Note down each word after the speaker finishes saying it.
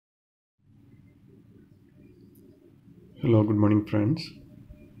Hello, good morning friends.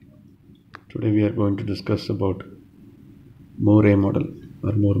 Today we are going to discuss about mooremodel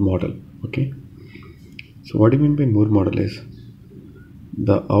or Moore model. Okay. So what do you mean by Moore model is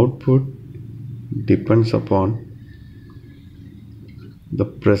the output depends upon the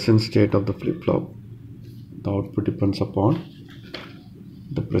present state of the flip-flop. The output depends upon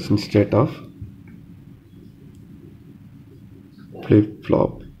the present state of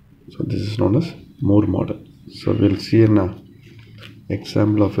flip-flop. So this is known as Moore model. So we'll see an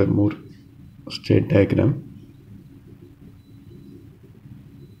example of a Moore state diagram.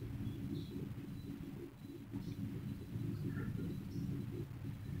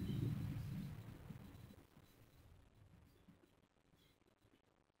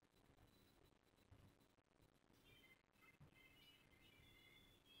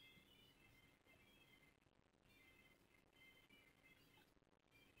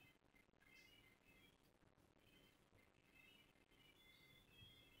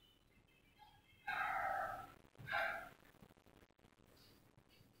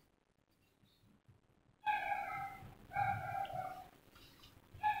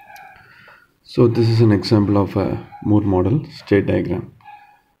 So this is an example of a Moore model state diagram.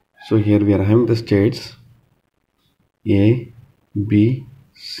 So here we are having the states A, B,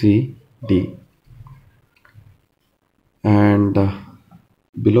 C, D, and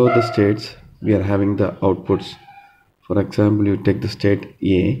below the states we are having the outputs. For example, you take the state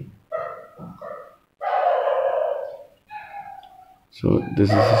A. So this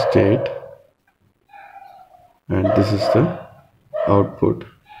is the state and this is the output,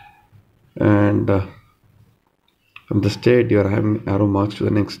 and from the state you are having arrow marks to the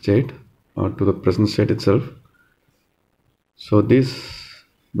next state or to the present state itself. So these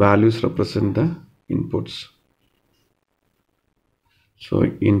values represent the inputs. So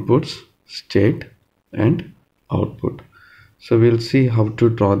inputs, state and output. So we'll see how to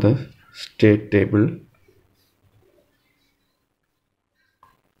draw the state table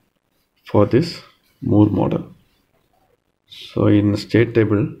for this Moore model. So in the state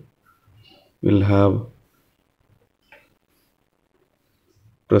table we'll have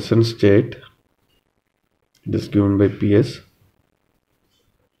present state, it is given by PS,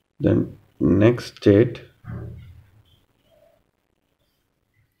 then next state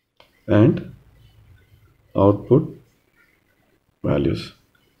and output values.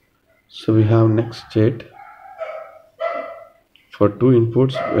 So we have next state for two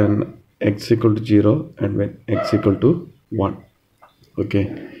inputs when x equal to 0 and when x equal to 1.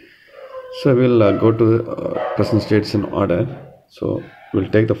 Okay, so we'll go to the present states in order. So we'll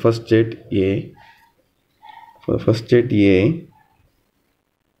take the first state A. For the first state A,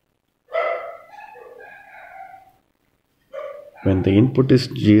 when the input is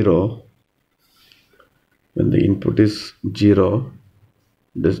 0, it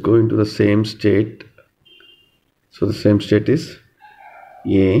is going to the same state. So the same state is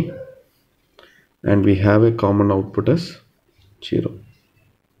A, and we have a common output as 0.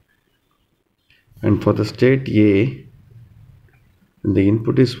 And for the state A, when the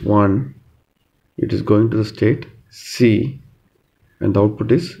input is 1, it is going to the state C and the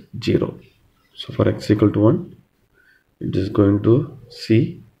output is 0. So for x equal to 1, it is going to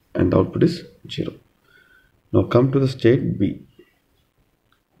C and the output is 0. Now come to the state B.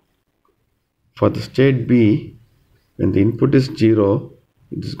 For the state B, when the input is 0,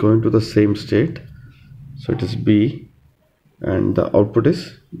 it is going to the same state. So it is B and the output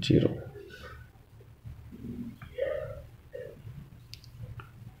is 0.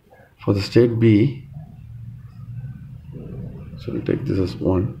 For the state B, so we'll take this as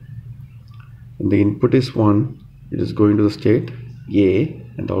 1. When the input is 1, it is going to the state A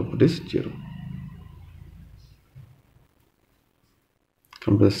and the output is 0.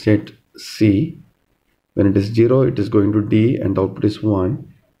 Come to the state C. When it is 0, it is going to D and the output is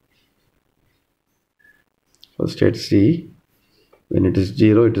 1. For state C, when it is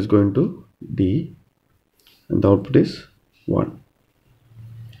 0, it is going to D and the output is 1.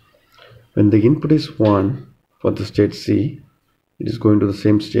 When the input is 1 for the state C, it is going to the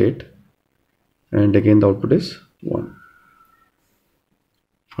same state and again the output is 1.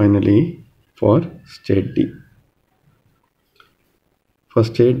 Finally, for state D. For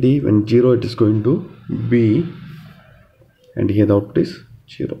state D, when 0, it is going to B and here the output is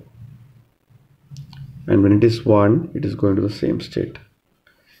 0. And when it is 1, it is going to the same state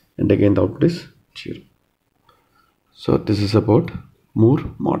and again the output is 0. So this is about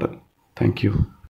Moore model. Thank you.